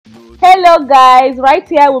Hello guys, right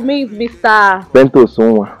here with me is Mr. Pentors.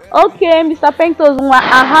 Okay, Mr. Pentors,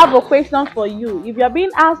 I have a question for you. If you're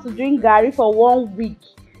being asked to drink garri for 1 week,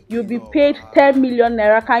 you'll be paid 10 million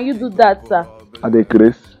naira. Can you do that, sir? At the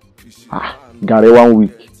Chris. Garri 1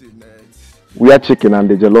 week. We are chicken and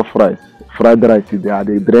the jollof rice. Fried rice is there.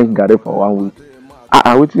 They drink garri for 1 week.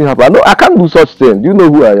 Wetin happen? No, I can't do such thing. Do you know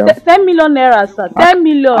who I am? 10 million naira, sir. 10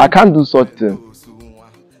 million. I can't do such thing.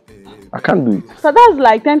 I can't do it. So that's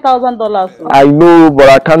like $10,000. I know, but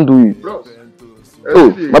I can't do it. Bros. Oh,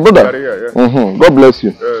 my brother. God bless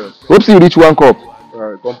you. Hope you reach 1 cup.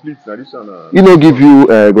 Complete tradition. You know, give you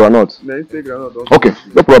granite. Okay,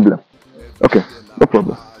 no problem. Okay, no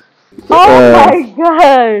problem. Oh my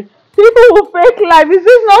God. People will fake life. Is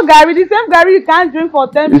this not garri? The same garri you can't drink for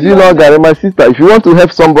 10 Is million. it not garri, my sister? If you want to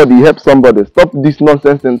help somebody, help somebody. Stop this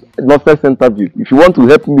nonsense interview. If you want to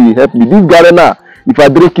help me, help me. This garri now, if I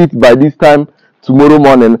drink it by this time tomorrow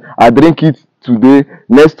morning, I drink it today,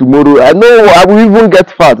 next tomorrow. I know I will even get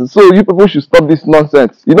fat. So you people should stop this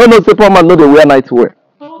nonsense. You don't know, say poor man know they wear night wear.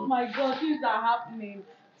 Oh my God, things are happening.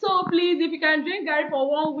 So please, if you can drink garri for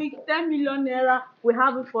 1 week, 10 million naira, we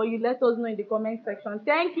have it for you. Let us know in the comment section.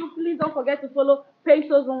 Thank you. Please don't forget to follow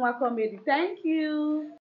Pentors Comedy. Thank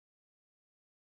you.